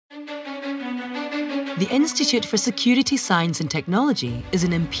The Institute for Security Science and Technology is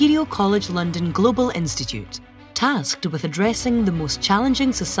an Imperial College London global institute, tasked with addressing the most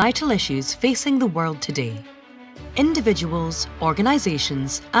challenging societal issues facing the world today. Individuals,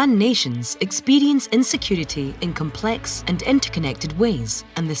 organisations and nations experience insecurity in complex and interconnected ways,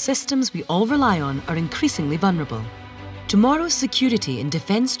 and the systems we all rely on are increasingly vulnerable. Tomorrow's security and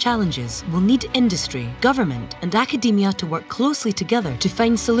defence challenges will need industry, government and academia to work closely together to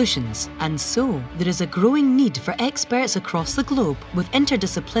find solutions, and so there is a growing need for experts across the globe with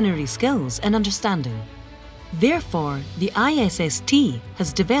interdisciplinary skills and understanding. Therefore, the ISST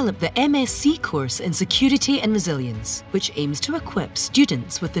has developed the MSc course in Security and Resilience, which aims to equip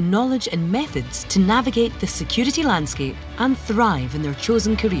students with the knowledge and methods to navigate the security landscape and thrive in their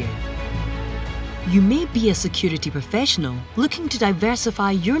chosen career. You may be a security professional looking to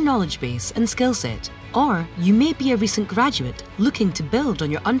diversify your knowledge base and skill set, or you may be a recent graduate looking to build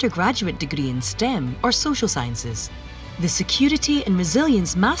on your undergraduate degree in STEM or social sciences. The Security and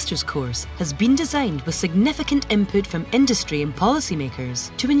Resilience Master's course has been designed with significant input from industry and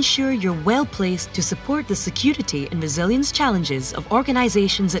policymakers to ensure you're well placed to support the security and resilience challenges of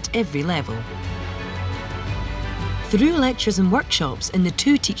organisations at every level. Through lectures and workshops in the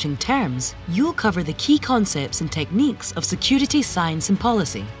 2 teaching terms, you'll cover the key concepts and techniques of security science and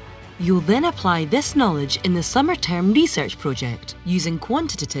policy. You'll then apply this knowledge in the summer term research project, using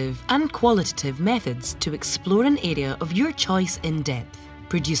quantitative and qualitative methods to explore an area of your choice in depth,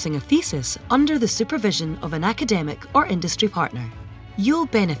 producing a thesis under the supervision of an academic or industry partner. You'll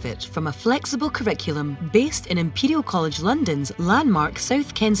benefit from a flexible curriculum based in Imperial College London's landmark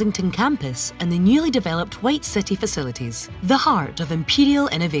South Kensington campus and the newly developed White City facilities, the heart of Imperial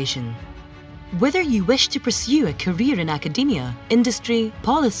innovation. Whether you wish to pursue a career in academia, industry,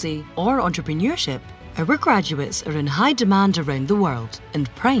 policy or entrepreneurship, our graduates are in high demand around the world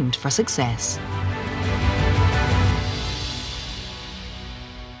and primed for success.